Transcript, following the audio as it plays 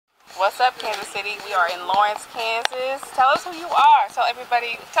What's up, Kansas City? We are in Lawrence, Kansas. Tell us who you are. Tell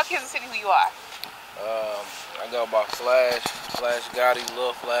everybody, tell Kansas City who you are. I go by Flash Gotti,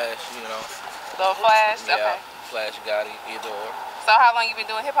 Lil Flash, you know. Lil Flash? Yeah, okay. Flash Gotti, either or. So how long you been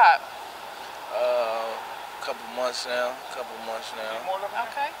doing hip hop? Couple months now.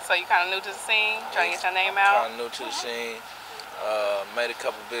 Okay. So you kind of new to the scene, trying to get your name out? Kind of new to the scene. Made a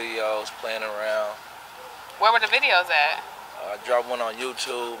couple videos, playing around. Where were the videos at? I dropped one on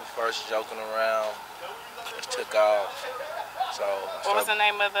YouTube, first joking around. It took off. So. What was the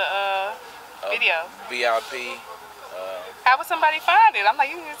name of the video? VIP. How would somebody find it? I'm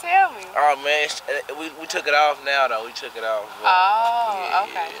like, you need to tell me. Oh man, we took it off now though. We took it off. But,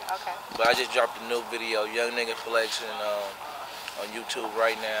 okay. But I just dropped a new video, Young Nigga Flexing, on YouTube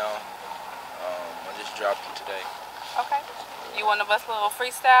right now. I just dropped it today. Okay. You want to bust a little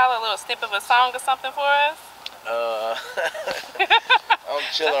freestyle, a little snip of a song or something for us? I'm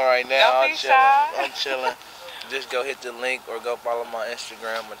chilling right now. Don't be shy. I'm chilling. Just go hit the link or go follow my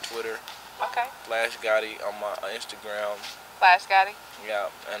Instagram and Twitter. Okay. Flash Gotti on my Instagram. Flash Gotti. Yeah,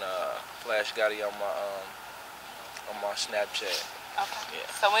 and Flash Gotti on my Snapchat. Okay. Yeah.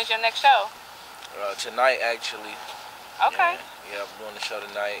 So when's your next show? Tonight actually. Okay. Yeah, I'm doing the show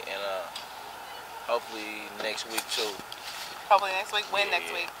tonight and hopefully next week too. Probably next week. When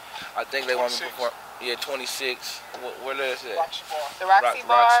next week? I think they want me to perform. Yeah, 26. Where is it? The Roxy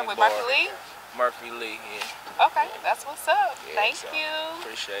Bar with Murphy Lee? Murphy Lee, yeah. Okay, that's what's up. Yeah, Thank so, you.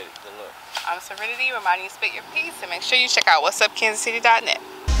 Appreciate it. Good luck. I'm Serenity, reminding you to spit your piece, and make sure you check out whatsupkansascity.net.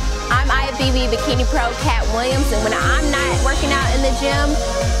 I'm IFBB Bikini Pro Cat Williams, and when I'm not working out in the gym,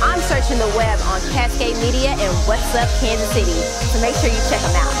 I'm searching the web on Cascade Media and What's Up Kansas City. So make sure you check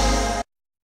them out.